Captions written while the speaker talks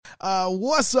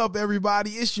What's up,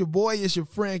 everybody? It's your boy, it's your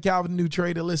friend, Calvin the New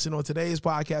Trader. Listen, on today's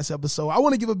podcast episode, I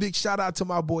want to give a big shout out to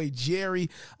my boy, Jerry.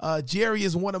 Jerry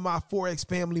is one of my Forex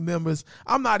family members.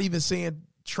 I'm not even saying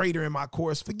trader in my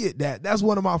course. Forget that. That's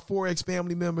one of my Forex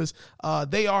family members.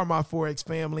 They are my Forex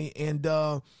family.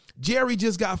 And Jerry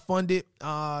just got funded.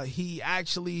 He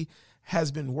actually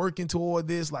has been working toward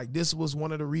this. Like, this was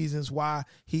one of the reasons why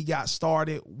he got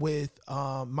started with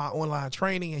my online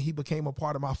training, and he became a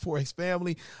part of my Forex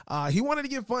family. He wanted to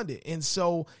get funded, and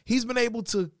so he's been able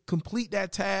to complete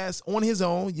that task on his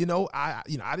own. I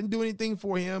didn't do anything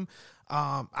for him.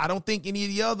 I don't think any of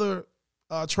the other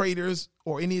traders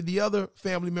or any of the other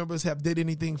family members have did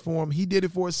anything for him. He did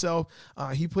it for himself.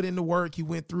 He put in the work. He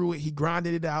went through it. He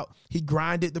grinded it out. He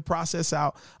grinded the process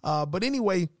out. But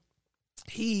anyway,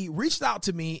 he reached out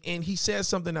to me and he said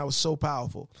something that was so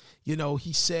powerful.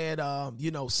 He said,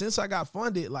 since I got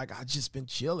funded, like, I just been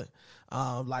chilling.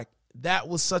 Like, that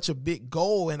was such a big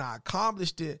goal and I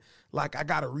accomplished it. Like, I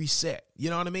got to reset,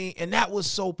 you know what I mean? And that was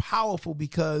so powerful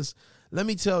because let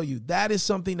me tell you, that is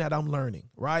something that I'm learning,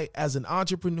 right? As an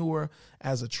entrepreneur,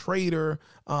 as a trader,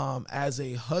 as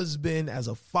a husband, as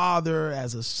a father,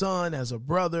 as a son, as a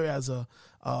brother, as a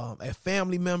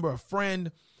family member, a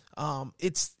friend.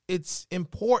 It's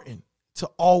important to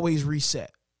always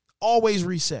reset,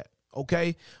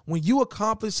 okay? When you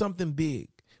accomplish something big,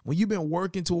 when you've been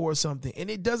working towards something, and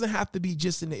it doesn't have to be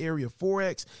just in the area of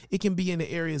Forex, it can be in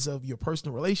the areas of your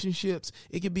personal relationships.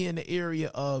 It can be in the area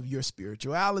of your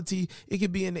spirituality. It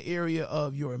can be in the area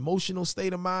of your emotional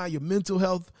state of mind, your mental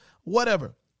health,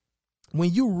 whatever.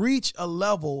 When you reach a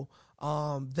level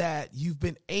that you've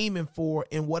been aiming for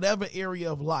in whatever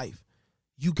area of life,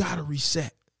 you got to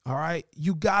reset. All right.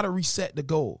 You got to reset the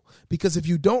goal, because if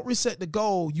you don't reset the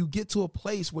goal, you get to a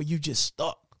place where you just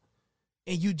stuck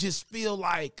and you just feel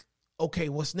like, okay,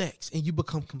 what's next? And you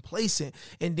become complacent.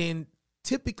 And then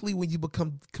typically when you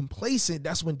become complacent,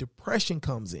 that's when depression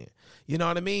comes in. You know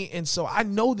what I mean? And so I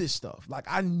know this stuff. Like,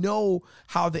 I know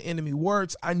how the enemy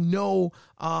works. I know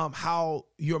how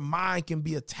your mind can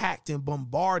be attacked and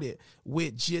bombarded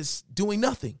with just doing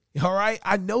nothing. All right.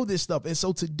 I know this stuff. And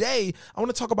so today I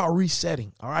want to talk about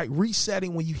resetting. All right.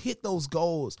 Resetting when you hit those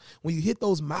goals, when you hit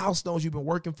those milestones you've been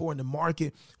working for in the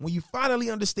market, when you finally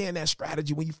understand that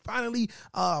strategy, when you finally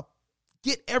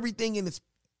get everything in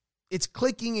it's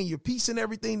clicking and you're piecing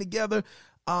everything together.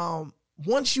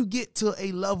 Once you get to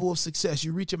a level of success,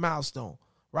 you reach a milestone,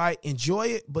 right? Enjoy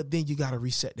it, but then you got to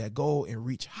reset that goal and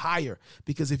reach higher.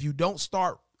 Because if you don't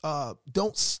start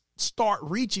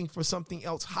reaching for something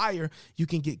else higher, you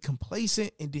can get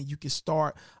complacent, and then you can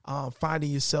start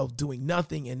finding yourself doing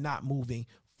nothing and not moving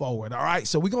forward. All right.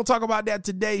 So we're going to talk about that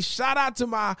today. Shout out to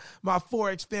my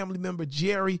Forex family member,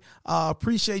 Jerry.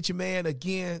 Appreciate you, man.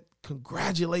 Again,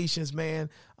 congratulations, man,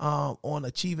 on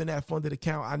achieving that funded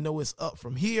account. I know it's up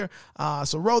from here.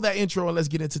 So roll that intro and let's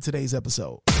get into today's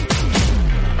episode.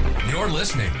 You're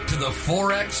listening to the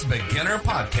Forex Beginner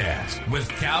Podcast with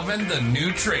Calvin the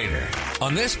New Trader.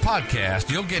 On this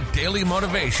podcast, you'll get daily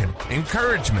motivation,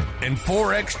 encouragement, and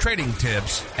Forex trading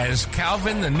tips as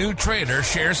Calvin the New Trader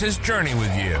shares his journey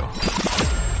with you.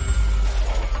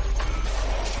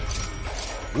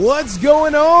 What's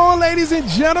going on, ladies and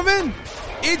gentlemen?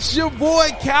 It's your boy,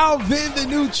 Calvin the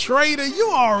New Trader.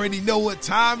 You already know what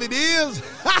time it is.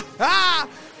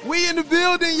 We in the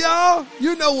building, y'all.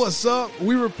 You know what's up.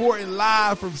 We reporting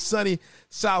live from sunny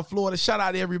South Florida. Shout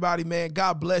out to everybody, man.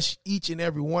 God bless each and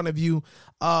every one of you.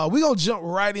 We're going to jump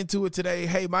right into it today.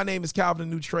 Hey, my name is Calvin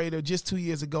the New Trader. Just 2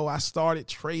 years ago, I started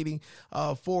trading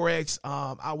Forex.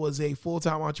 I was a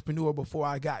full-time entrepreneur before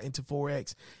I got into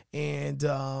Forex.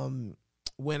 And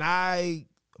when I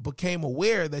became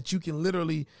aware that you can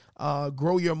literally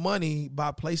grow your money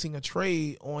by placing a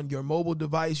trade on your mobile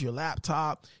device, your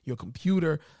laptop, your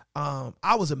computer,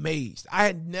 I was amazed. I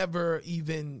had never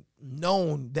even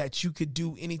known that you could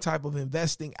do any type of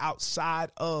investing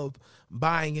outside of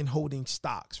buying and holding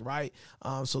stocks, right?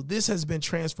 So this has been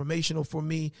transformational for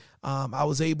me. I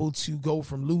was able to go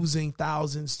from losing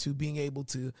thousands to being able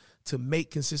to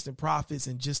make consistent profits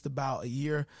in just about a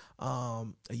year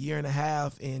and a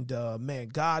half. And man,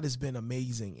 God has been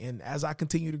amazing. And as I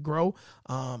continue to grow,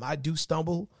 I do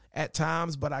stumble at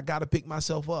times, but I got to pick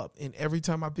myself up. And every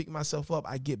time I pick myself up,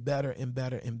 I get better and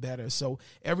better and better. So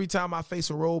every time I face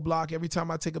a roadblock, every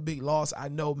time I take a big loss, I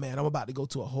know, man, I'm about to go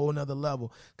to a whole nother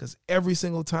level, because every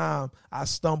single time I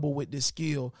stumble with this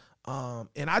skill,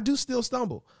 and I do still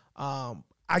stumble,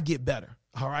 I get better.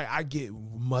 All right. I get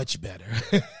much better.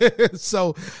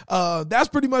 So that's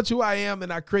pretty much who I am.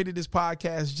 And I created this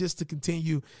podcast just to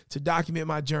continue to document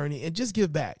my journey and just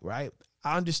give back. Right.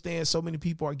 I understand so many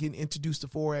people are getting introduced to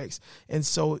Forex. And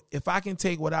so if I can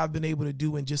take what I've been able to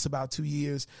do in just about 2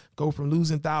 years, go from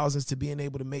losing thousands to being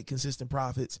able to make consistent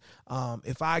profits,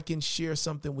 if I can share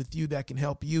something with you that can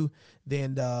help you,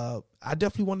 then I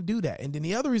definitely want to do that. And then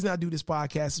the other reason I do this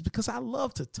podcast is because I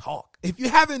love to talk. If you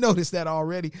haven't noticed that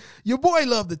already, your boy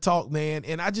love to talk, man.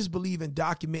 And I just believe in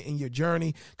documenting your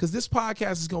journey, because this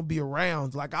podcast is going to be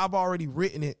around. Like, I've already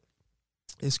written it.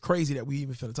 It's crazy that we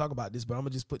even finna talk about this, but I'm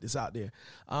gonna just put this out there.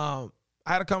 I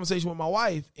had a conversation with my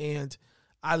wife, and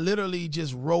I literally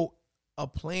just wrote a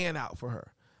plan out for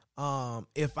her.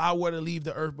 If I were to leave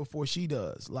the earth before she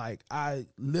does, like, I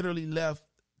literally left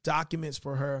documents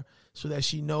for her so that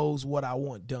she knows what I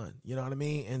want done. You know what I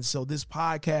mean? And so this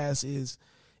podcast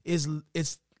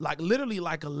it's like literally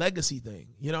like a legacy thing.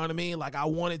 You know what I mean? Like, I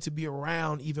want it to be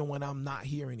around even when I'm not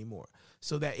here anymore,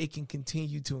 so that it can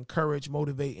continue to encourage,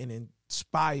 motivate, and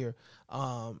inspire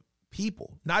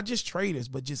people, not just traders,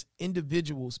 but just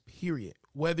individuals, period.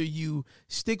 Whether you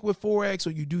stick with Forex or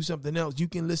you do something else, you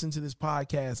can listen to this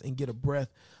podcast and get a breath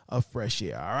of fresh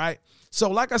air. All right.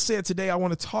 So like I said, today I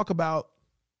want to talk about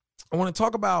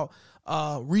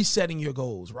resetting your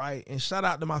goals, right? And shout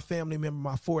out to my family member,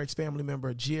 my Forex family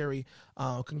member, Jerry.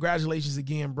 Congratulations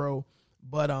again, bro.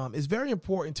 But it's very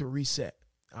important to reset.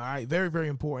 All right. Very, very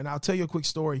important. I'll tell you a quick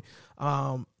story.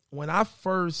 When I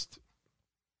first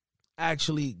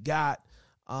actually got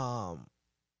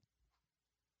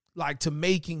like to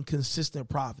making consistent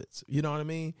profits, you know what I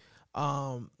mean?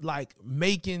 Like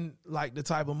making like the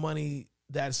type of money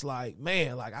that's like,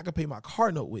 man, like I could pay my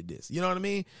car note with this. You know what I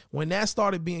mean? When that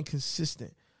started being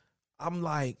consistent, I'm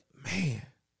like, man,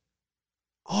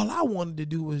 all I wanted to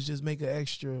do was just make an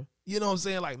extra, you know what I'm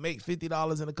saying? Like make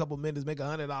 $50 in a couple minutes, make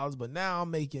 $100. But now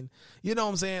I'm making, you know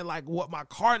what I'm saying? Like what my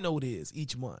car note is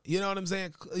each month. You know what I'm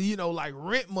saying? You know, like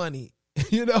rent money,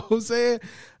 you know what I'm saying?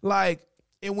 Like,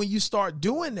 and when you start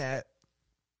doing that,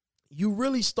 you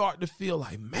really start to feel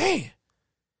like, man,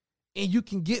 and you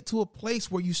can get to a place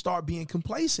where you start being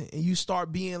complacent and you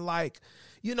start being like,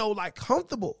 you know, like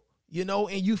comfortable, you know,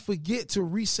 and you forget to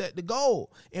reset the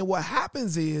goal. And what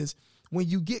happens is when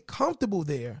you get comfortable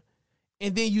there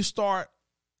and then you start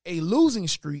a losing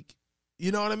streak,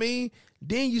 you know what I mean?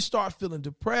 Then you start feeling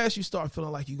depressed. You start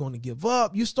feeling like you're going to give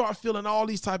up. You start feeling all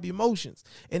these type of emotions.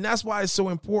 And that's why it's so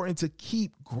important to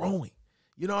keep growing.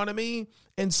 You know what I mean?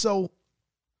 And so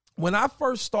when I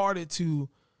first started to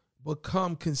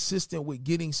become consistent with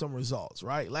getting some results,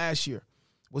 right? Last year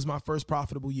was my first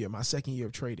profitable year, my second year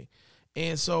of trading.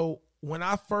 And so when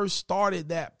I first started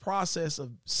that process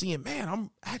of seeing, man, I'm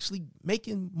actually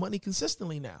making money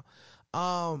consistently now,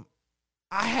 I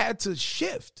had to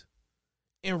shift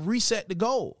and reset the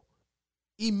goal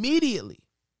immediately.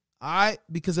 All right.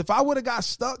 Because if I would have got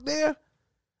stuck there,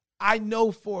 I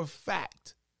know for a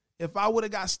fact, if I would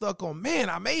have got stuck on, man,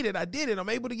 I made it, I did it, I'm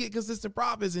able to get consistent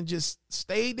profits and just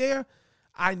stayed there,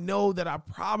 I know that I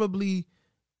probably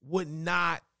would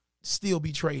not still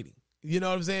be trading. You know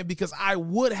what I'm saying? Because I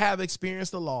would have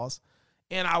experienced a loss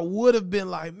and I would have been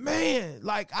like, man,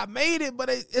 like I made it, but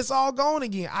it's all gone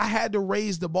again. I had to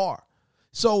raise the bar.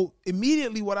 So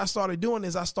immediately what I started doing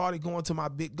is I started going to my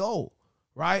big goal,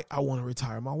 right? I want to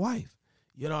retire my wife.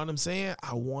 You know what I'm saying?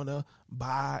 I want to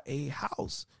buy a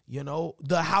house, you know,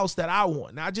 the house that I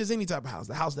want, not just any type of house,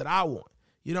 the house that I want.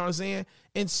 You know what I'm saying?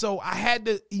 And so I had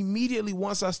to immediately,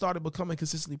 once I started becoming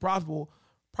consistently profitable,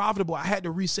 I had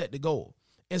to reset the goal.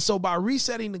 And so by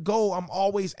resetting the goal, I'm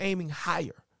always aiming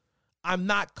higher. I'm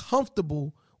not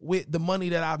comfortable with the money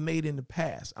that I've made in the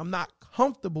past. I'm not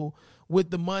comfortable with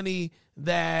the money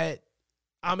that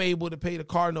I'm able to pay the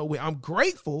car note with. I'm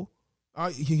grateful.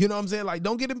 You know what I'm saying? Like,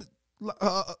 don't get it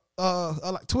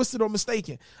like twisted or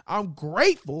mistaken. I'm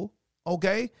grateful,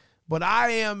 okay? But I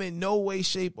am in no way,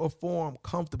 shape, or form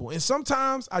comfortable. And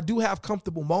sometimes I do have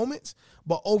comfortable moments,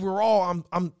 but overall,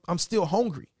 I'm still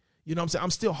hungry. You know what I'm saying?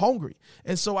 I'm still hungry.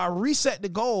 And so I reset the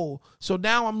goal. So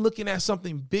now I'm looking at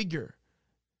something bigger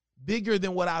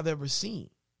than what I've ever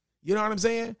seen. You know what I'm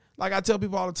saying? Like I tell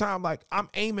people all the time, like I'm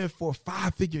aiming for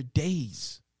 5-figure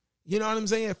days. You know what I'm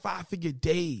saying? 5-figure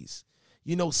days,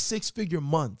 you know, 6-figure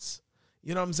months.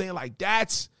 You know what I'm saying? Like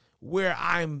that's where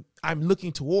I'm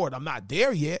looking toward. I'm not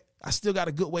there yet. I still got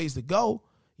a good ways to go.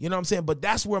 You know what I'm saying? But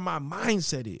that's where my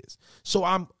mindset is. So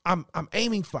I'm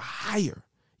aiming for higher.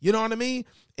 You know what I mean?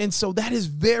 And so that is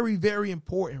very, very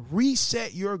important.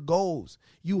 Reset your goals.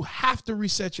 You have to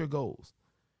reset your goals.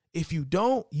 If you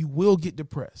don't, you will get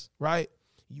depressed, right?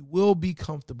 You will be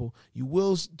comfortable. You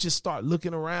will just start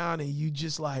looking around and you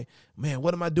just like, man,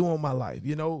 what am I doing with my life?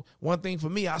 You know, one thing for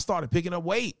me, I started picking up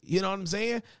weight. You know what I'm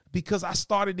saying? Because I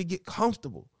started to get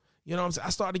comfortable. You know what I'm saying? I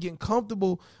started getting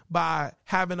comfortable by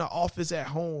having an office at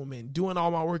home and doing all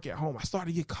my work at home. I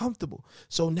started to get comfortable.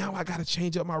 So now I got to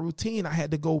change up my routine. I had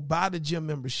to go buy the gym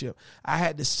membership. I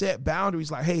had to set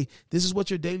boundaries like, hey, this is what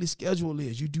your daily schedule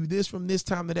is. You do this from this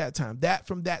time to that time, that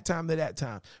from that time to that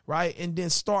time, right? And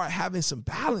then start having some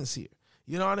balance here.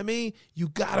 You know what I mean? You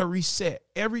got to reset.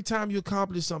 Every time you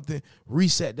accomplish something,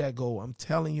 reset that goal. I'm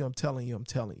telling you.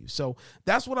 So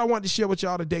that's what I wanted to share with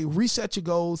y'all today. Reset your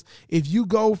goals. If you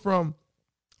go from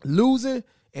losing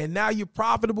and now you're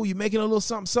profitable, you're making a little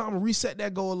something, reset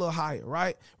that goal a little higher,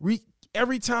 right?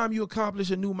 Every time you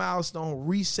accomplish a new milestone,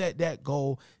 reset that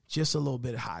goal just a little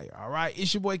bit higher, all right?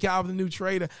 It's your boy Calvin, the New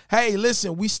Trader. Hey,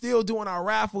 listen, we still doing our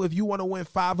raffle. If you want to win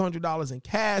 $500 in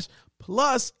cash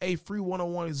plus a free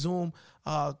one-on-one Zoom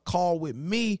call with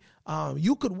me,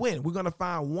 you could win. We're going to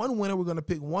find one winner. We're going to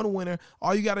pick one winner.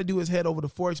 All you got to do is head over to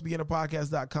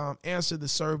forexbeginnerpodcast.com, answer the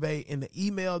survey, and the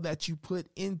email that you put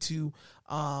into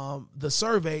the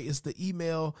survey is the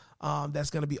email that's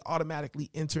going to be automatically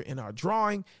entered in our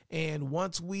drawing. And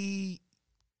once we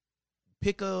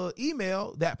pick a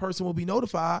email, that person will be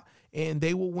notified and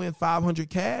they will win $500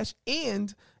 cash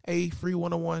and a free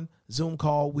one-on-one Zoom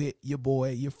call with your boy,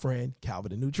 your friend,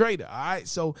 Calvin, the New Trader. All right.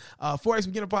 So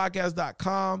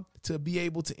forexbeginnerpodcast.com to be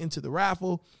able to enter the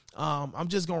raffle. I'm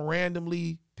just going to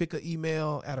randomly pick an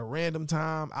email at a random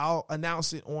time. I'll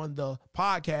announce it on the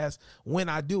podcast when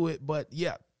I do it. But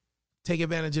yeah, take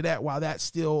advantage of that while that's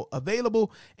still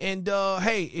available. And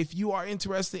hey, if you are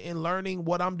interested in learning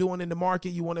what I'm doing in the market,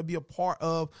 you want to be a part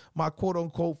of my quote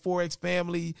unquote Forex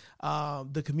family,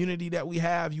 the community that we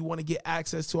have, you want to get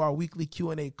access to our weekly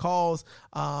Q&A calls,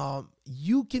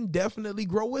 you can definitely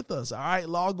grow with us. All right.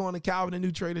 Log on to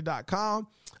calvinthenewtrader.com.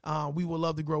 We would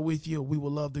love to grow with you. We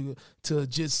would love to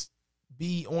just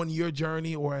be on your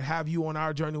journey or have you on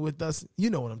our journey with us.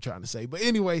 You know what I'm trying to say. But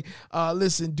anyway,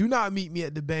 listen, do not meet me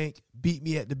at the bank. Beat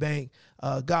me at the bank.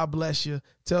 God bless you.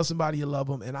 Tell somebody you love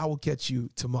them, and I will catch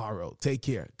you tomorrow. Take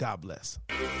care. God bless.